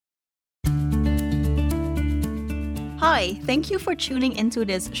Hi, thank you for tuning into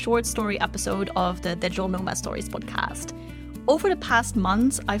this short story episode of the Digital Nomad Stories podcast. Over the past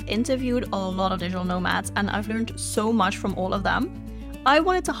months, I've interviewed a lot of digital nomads and I've learned so much from all of them. I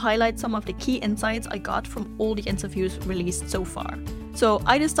wanted to highlight some of the key insights I got from all the interviews released so far. So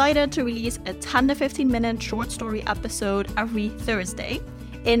I decided to release a 10 to 15 minute short story episode every Thursday,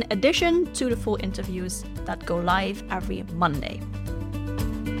 in addition to the full interviews that go live every Monday.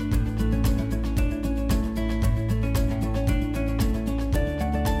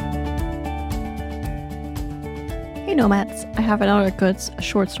 Hey Nomads, I have another good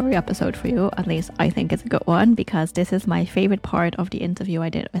short story episode for you. At least I think it's a good one because this is my favorite part of the interview I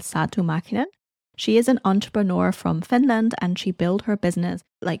did with Satu Mäkinen. She is an entrepreneur from Finland and she built her business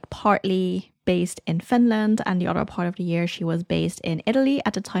partly based in Finland, and the other part of the year she was based in Italy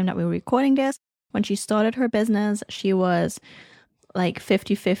at the time that we were recording this. When she started her business, she was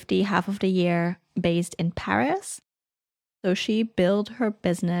 50-50, half of the year based in Paris. So she built her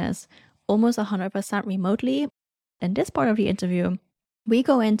business almost 100% remotely. In this part of the interview, we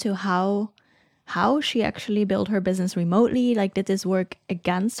go into how she actually built her business remotely. Did this work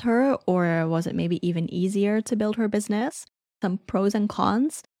against her, or was it maybe even easier to build her business? Some pros and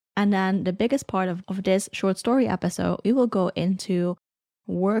cons. And then the biggest part of this short story episode, we will go into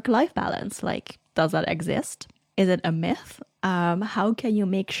work-life balance. Does that exist? Is it a myth? How can you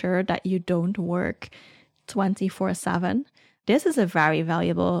make sure that you don't work 24/7? This is a very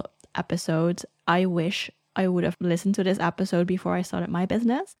valuable episode. I wish I would have listened to this episode before I started my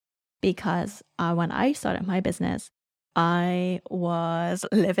business, because when I started my business, I was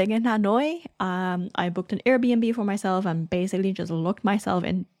living in Hanoi. I booked an Airbnb for myself and basically just locked myself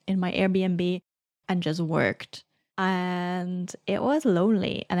in my Airbnb and just worked. And it was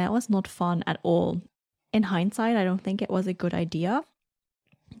lonely and it was not fun at all. In hindsight, I don't think it was a good idea,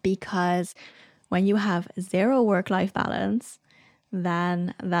 because when you have zero work-life balance,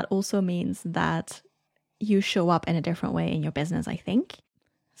 then that also means that you show up in a different way in your business, I think.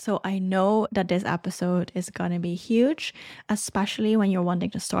 So I know that this episode is going to be huge, especially when you're wanting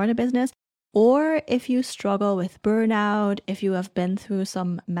to start a business, or if you struggle with burnout, if you have been through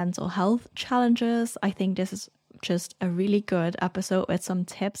some mental health challenges. I think this is just a really good episode with some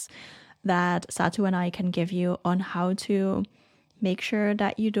tips that Satu and I can give you on how to make sure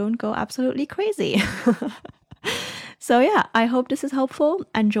that you don't go absolutely crazy. So yeah, I hope this is helpful.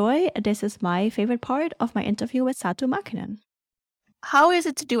 Enjoy. This is my favorite part of my interview with Satu Mäkinen. How is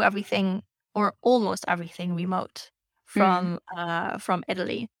it to do everything, or almost everything, remote from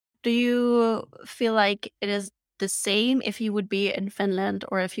Italy? Do you feel like it is the same if you would be in Finland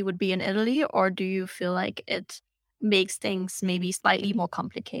or if you would be in Italy, or do you feel like it makes things maybe slightly more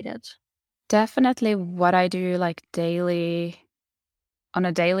complicated? Definitely what I do daily, on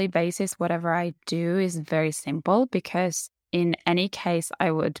a daily basis, whatever I do is very simple, because in any case,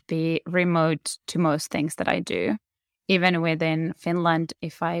 I would be remote to most things that I do. Even within Finland,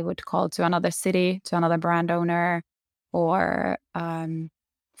 if I would call to another city, to another brand owner, or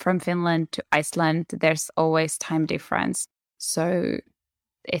from Finland to Iceland, there's always time difference. So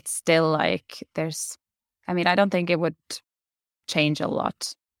it's still I don't think it would change a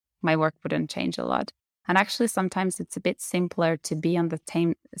lot. My work wouldn't change a lot. And actually, sometimes it's a bit simpler to be on the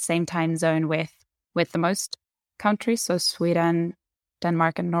same time zone with the most countries. So Sweden,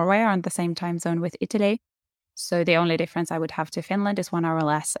 Denmark, and Norway are on the same time zone with Italy. So the only difference I would have to Finland is 1 hour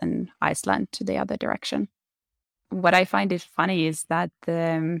less, and Iceland to the other direction. What I find is funny is that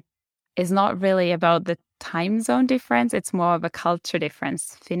it's not really about the time zone difference. It's more of a culture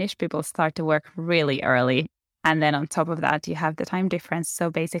difference. Finnish people start to work really early. And then on top of that, you have the time difference.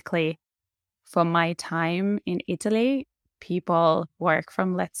 So basically, for my time in Italy, people work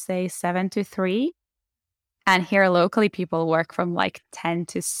from, let's say, 7 to 3. And here locally, people work from 10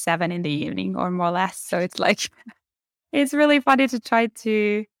 to 7 in the evening or more or less. So it's it's really funny to try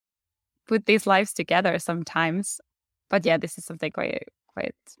to put these lives together sometimes. But yeah, this is something quite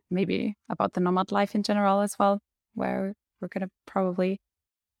maybe about the nomad life in general as well, where we're going to probably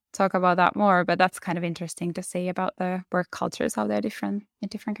talk about that more. But that's kind of interesting to see about the work cultures, how they're different in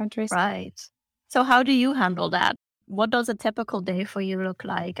different countries. Right. So how do you handle that? What does a typical day for you look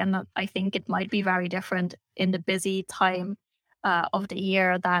like? And I think it might be very different in the busy time of the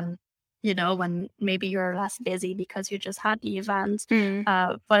year than, when maybe you're less busy because you just had the event.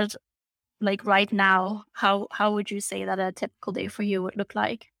 But right now, how would you say that a typical day for you would look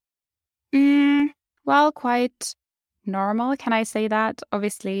like? Well, quite normal. Can I say that?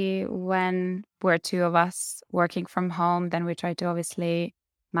 Obviously, when we're two of us working from home, then we try to obviously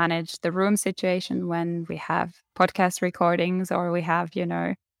manage the room situation when we have podcast recordings or we have,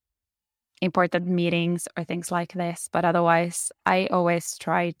 important meetings or things like this. But otherwise, I always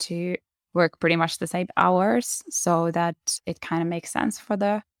try to work pretty much the same hours so that it kind of makes sense for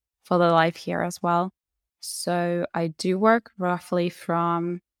the life here as well. So I do work roughly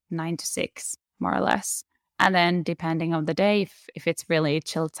from 9 to 6, more or less. And then depending on the day, if it's really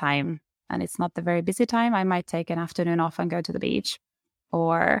chill time and it's not the very busy time, I might take an afternoon off and go to the beach.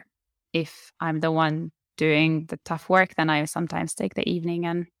 Or if I'm the one doing the tough work, then I sometimes take the evening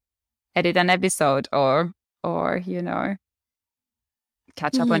and edit an episode or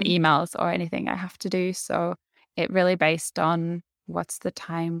catch up on emails or anything I have to do. So it really based on what's the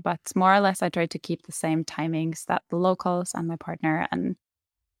time, but more or less I try to keep the same timings that the locals and my partner, and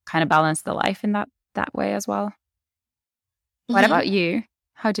kind of balance the life in that way as well. What about you?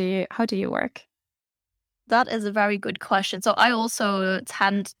 How do you work? That is a very good question. So I also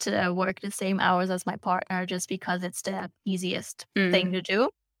tend to work the same hours as my partner just because it's the easiest thing to do.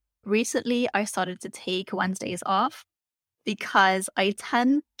 Recently, I started to take Wednesdays off because I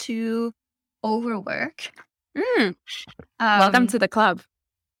tend to overwork. Welcome to the club.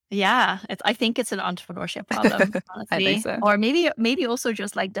 Yeah, I think it's an entrepreneurship problem, honestly. I think so. Or maybe also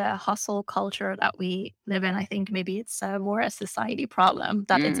just like the hustle culture that we live in. I think maybe it's more a society problem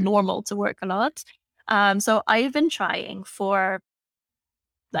that it's normal to work a lot. So I've been trying for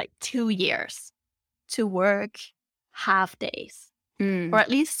like 2 years to work half days, or at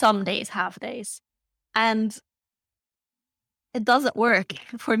least some days half days. And it doesn't work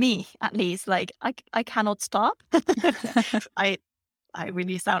for me, at least. Like I cannot stop. I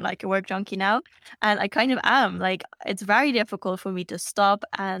really sound like a work junkie now. And I kind of am. Like, it's very difficult for me to stop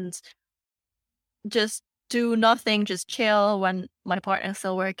and just do nothing, just chill when my partner's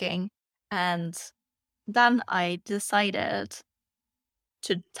still working. And then I decided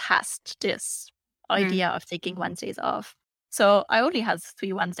to test this idea of taking Wednesdays off. So I only had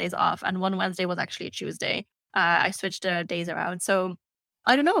 3 Wednesdays off, and one Wednesday was actually a Tuesday. I switched the days around. So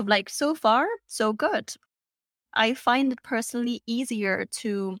I don't know, like so far, so good. I find it personally easier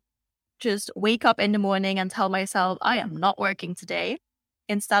to just wake up in the morning and tell myself, I am not working today,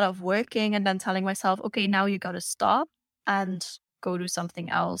 instead of working and then telling myself, okay, now you got to stop and go do something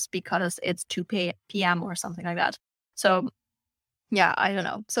else because it's 2 p.m. or something like that. So yeah, I don't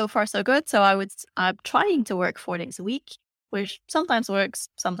know. So far, so good. So I'm trying to work 4 days a week, which sometimes works,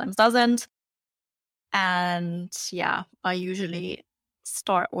 sometimes doesn't. And yeah, I usually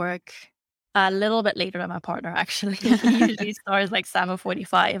start work a little bit later than my partner, actually. He usually starts like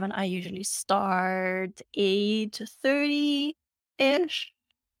 7:45, and I usually start 8:30-ish,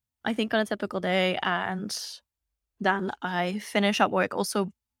 I think, on a typical day. And then I finish up work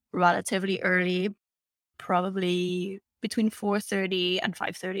also relatively early, probably between 4:30 and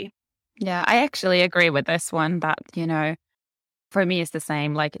 5:30. Yeah, I actually agree with this one that, for me, it's the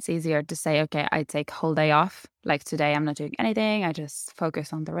same. Like, it's easier to say, okay, I take whole day off. Like today, I'm not doing anything. I just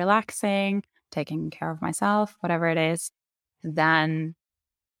focus on the relaxing, taking care of myself, whatever it is, than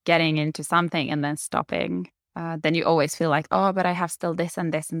getting into something and then stopping. Then you always feel like, oh, but I have still this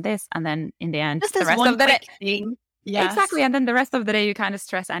and this and this. And then in the end, Just the this rest one of the day. quick thing. Yes. Exactly. And then the rest of the day, you kind of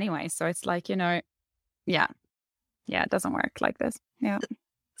stress anyway. So it's like, yeah, it doesn't work like this. Yeah.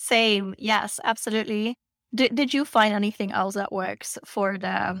 Same. Yes, absolutely. Did you find anything else that works for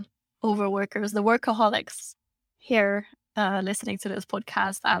the overworkers, the workaholics here listening to this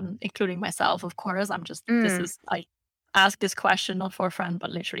podcast, including myself, of course? I ask this question not for a friend,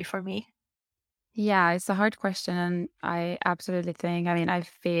 but literally for me. Yeah, it's a hard question. And I absolutely think,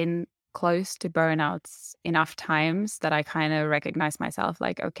 I've been close to burnouts enough times that I kind of recognize myself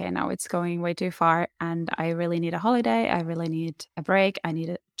like, okay, now it's going way too far and I really need a holiday. I really need a break. I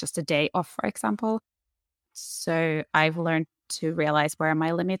need just a day off, for example. So I've learned to realize where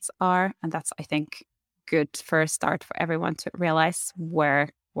my limits are. And that's, I think, good first start for everyone to realize where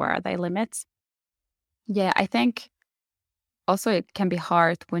are their limits. Yeah, I think also it can be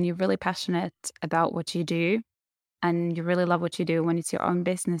hard when you're really passionate about what you do and you really love what you do. When it's your own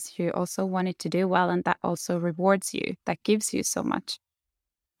business, you also want it to do well, and that also rewards you, that gives you so much.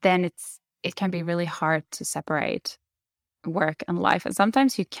 Then it can be really hard to separate work and life. And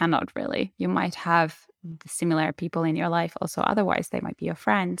sometimes you cannot really. You might have similar people in your life also. Otherwise, they might be your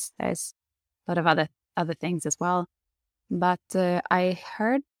friends. There's a lot of other things as well. But I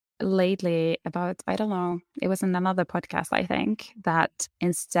heard lately about, I don't know, it was in another podcast, I think, that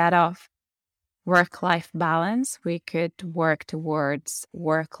instead of work-life balance, we could work towards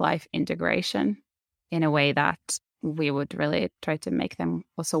work-life integration in a way that we would really try to make them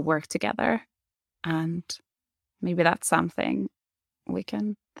also work together. And maybe that's something we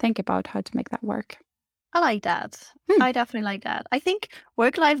can think about, how to make that work. I like that. I definitely like that. I think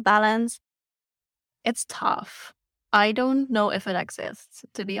work-life balance It's tough. I don't know if it exists,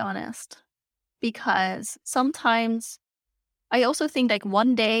 to be honest, because sometimes I also think like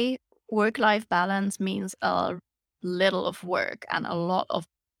one day work-life balance means a little of work and a lot of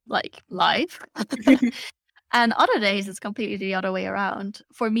like life. And other days it's completely the other way around,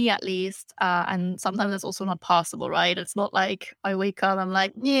 for me at least. And sometimes it's also not possible, right? It's not like I wake up, I'm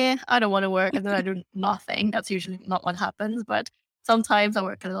like, yeah, I don't want to work, and then I do nothing. That's usually not what happens. But sometimes I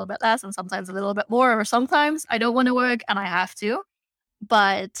work a little bit less and sometimes a little bit more, or sometimes I don't want to work and I have to.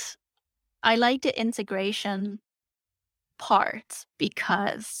 But I like the integration part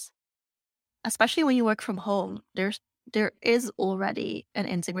because, especially when you work from home, there is already an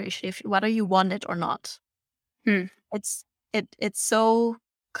integration, if whether you want it or not. It's it's so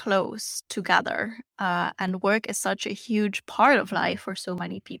close together, and work is such a huge part of life for so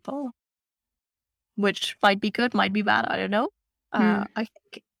many people, which might be good, might be bad. I don't know. Mm. I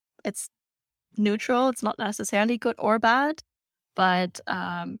think it's neutral. It's not necessarily good or bad, but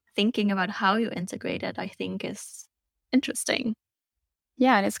thinking about how you integrate it, I think, is interesting.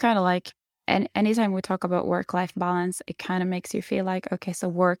 Yeah, and it's kind of like, and anytime we talk about work-life balance, it kind of makes you feel like, okay, so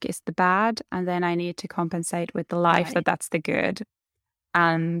work is the bad, and then I need to compensate with the life Right. that's the good.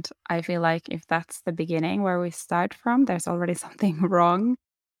 And I feel like if that's the beginning where we start from, there's already something wrong.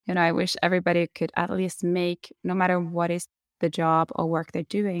 I wish everybody could at least make, no matter what is the job or work they're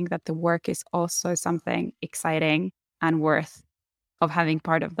doing, that the work is also something exciting and worth of having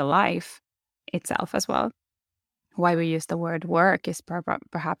part of the life itself as well. Why we use the word work is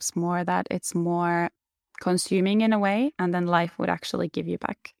perhaps more that it's more consuming in a way, and then life would actually give you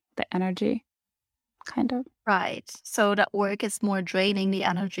back the energy, kind of. Right. So that work is more draining the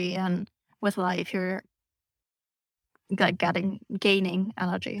energy, and with life, you're like gaining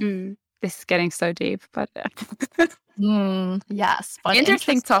energy. This is getting so deep, but Yes, but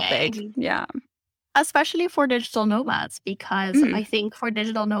interesting topic. interesting. Yeah. Especially for digital nomads, because I think for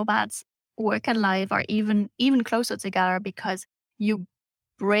digital nomads, work and life are even closer together because you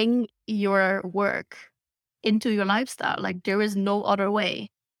bring your work into your lifestyle. Like there is no other way.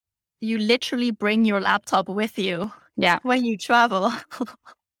 You literally bring your laptop with you Yeah. when you travel.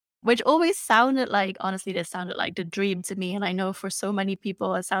 Which always sounded like, honestly, this sounded like the dream to me. And I know for so many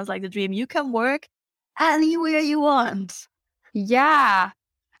people, it sounds like the dream. You can work anywhere you want. Yeah.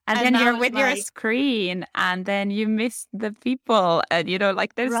 And And then now you're it's with your like, screen, and then you miss the people. And,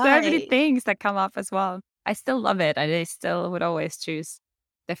 like there's so many right. things that come up as well. I still love it. And I still would always choose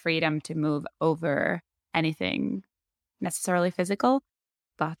the freedom to move over anything necessarily physical.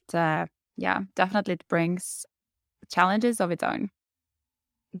 But yeah, definitely it brings challenges of its own.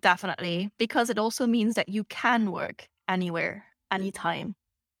 Definitely. Because it also means that you can work anywhere, anytime.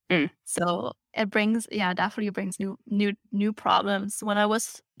 So it brings, definitely brings new problems. When I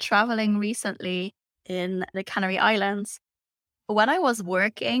was traveling recently in the Canary Islands, when I was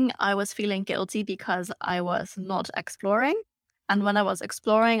working, I was feeling guilty because I was not exploring. And when I was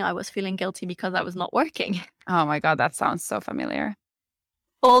exploring, I was feeling guilty because I was not working. Oh my God, that sounds so familiar.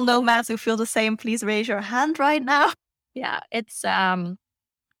 All nomads who feel the same, please raise your hand right now. Yeah, it's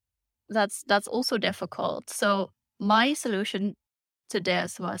that's also difficult. So my solution to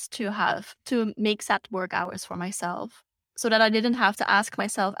this was to make set work hours for myself so that I didn't have to ask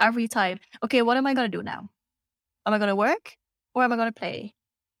myself every time, okay, what am I going to do now? Am I going to work or am I going to play?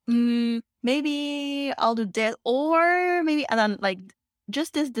 Maybe I'll do this, or maybe, and then like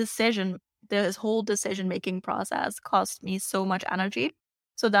just this whole decision-making process cost me so much energy.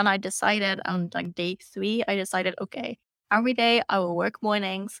 So then I decided on like day 3, I decided, okay, every day I will work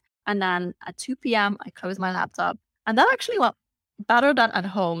mornings, and then at 2 p.m. I close my laptop. And that actually went better than at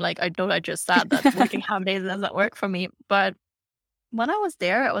home. Like I know I just said that working half days doesn't work for me, but when I was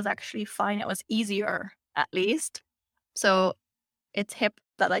there, it was actually fine. It was easier, at least. So a tip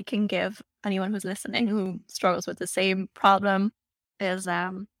that I can give anyone who's listening who struggles with the same problem is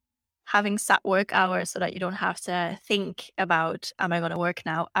having set work hours so that you don't have to think about, am I going to work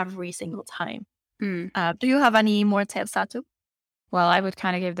now every single time? Do you have any more tips, Satu? Well, I would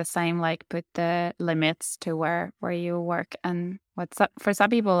kind of give the same, like put the limits to where you work. And for some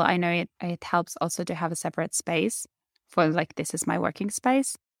people, I know it helps also to have a separate space for like, this is my working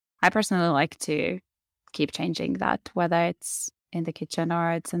space. I personally like to keep changing that, whether it's in the kitchen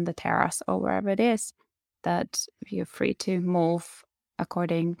or it's in the terrace or wherever it is, that you're free to move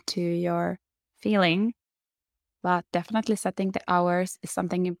according to your feeling. But definitely setting the hours is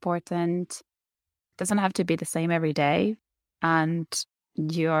something important. It doesn't have to be the same every day. And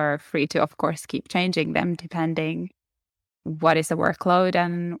you're free to, of course, keep changing them depending what is the workload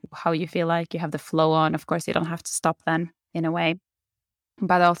and how you feel like you have the flow on. Of course, you don't have to stop then in a way.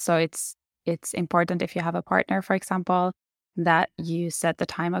 But also it's it's important if you have a partner, for example, that you set the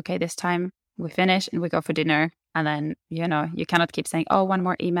time. Okay, this time we finish and we go for dinner. And then, you cannot keep saying, oh, one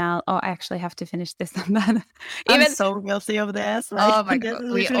more email. Oh, I actually have to finish this and that. I'm so guilty of this. Like, oh my God,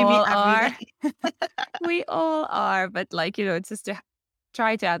 we all are. We all are. But it's just to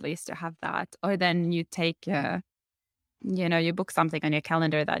try to at least to have that. Or then you take, you book something on your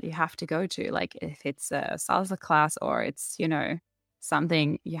calendar that you have to go to. Like if it's a salsa class or it's,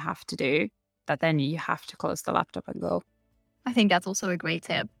 something you have to do, that then you have to close the laptop and go. I think that's also a great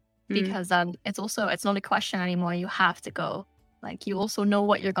tip. Because it's not a question anymore. You have to go. Like you also know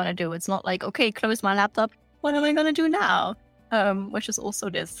what you're gonna do. It's not like, okay, close my laptop. What am I gonna do now? Which is also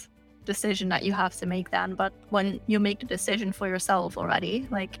this decision that you have to make then. But when you make the decision for yourself already,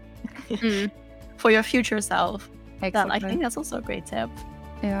 like for your future self, then I think that's also a great tip.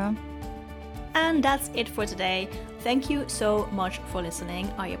 Yeah. And that's it for today. Thank you so much for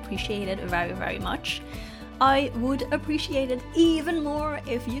listening. I appreciate it very, very much. I would appreciate it even more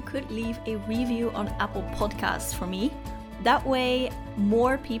if you could leave a review on Apple Podcasts for me. That way,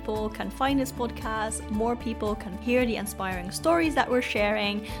 more people can find this podcast, more people can hear the inspiring stories that we're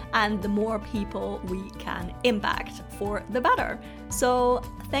sharing, and the more people we can impact for the better. So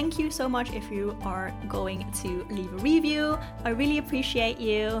thank you so much if you are going to leave a review. I really appreciate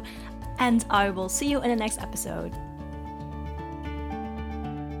you, and I will see you in the next episode.